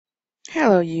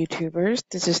Hello, YouTubers.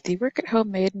 This is the Work at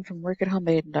Home Maiden from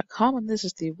workathomemaiden.com, and this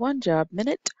is the One Job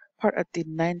Minute, part of the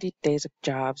 90 Days of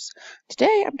Jobs.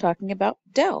 Today, I'm talking about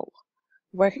Dell.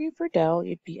 Working for Dell,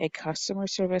 you'd be a customer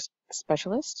service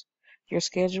specialist. Your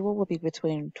schedule will be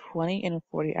between 20 and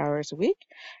 40 hours a week,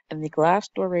 and the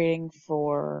Glassdoor rating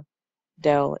for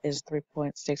Dell is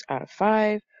 3.6 out of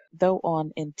 5, though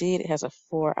on Indeed it has a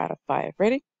 4 out of 5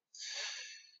 rating.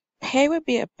 Pay would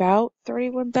be about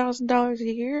 $31,000 a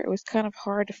year. It was kind of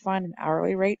hard to find an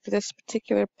hourly rate for this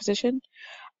particular position.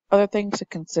 Other things to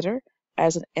consider: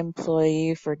 as an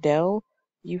employee for Dell,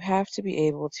 you have to be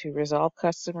able to resolve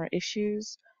customer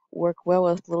issues, work well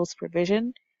with little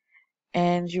supervision,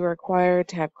 and you are required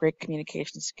to have great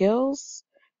communication skills.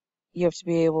 You have to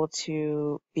be able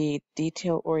to be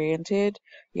detail oriented.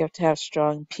 You have to have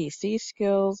strong PC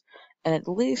skills and at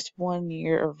least 1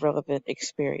 year of relevant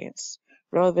experience.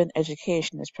 Relevant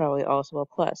education is probably also a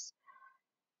plus.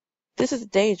 This is a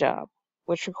day job,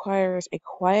 which requires a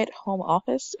quiet home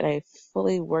office and a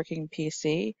fully working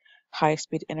PC, high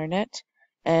speed internet,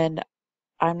 and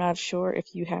I'm not sure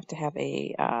if you have to have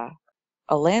a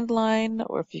landline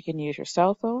or if you can use your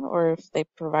cell phone or if they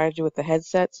provide you with the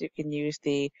headsets, you can use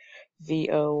the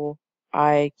VoIQ.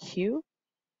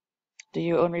 Do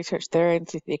your own research there and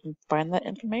see if you can find that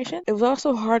information. It was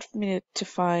also hard for me to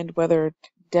find whether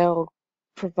Dell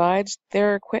provides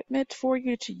their equipment for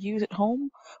you to use at home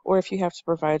or if you have to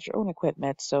provide your own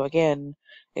equipment. So again,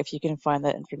 if you can find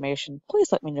that information,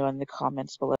 please let me know in the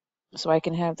comments below so I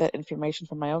can have that information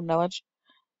from my own knowledge.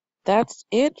 That's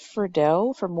it for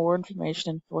Dell. For more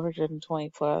information and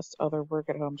 420 plus other work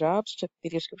at home jobs, check the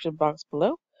description box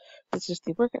below. This is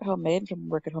the Work at Home Maiden from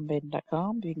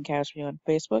workathomemaiden.com. You can catch me on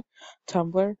Facebook,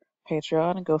 Tumblr,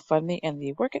 Patreon, and GoFundMe, and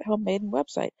the Work at Home Maiden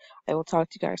website. I will talk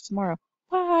to you guys tomorrow.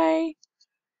 Bye!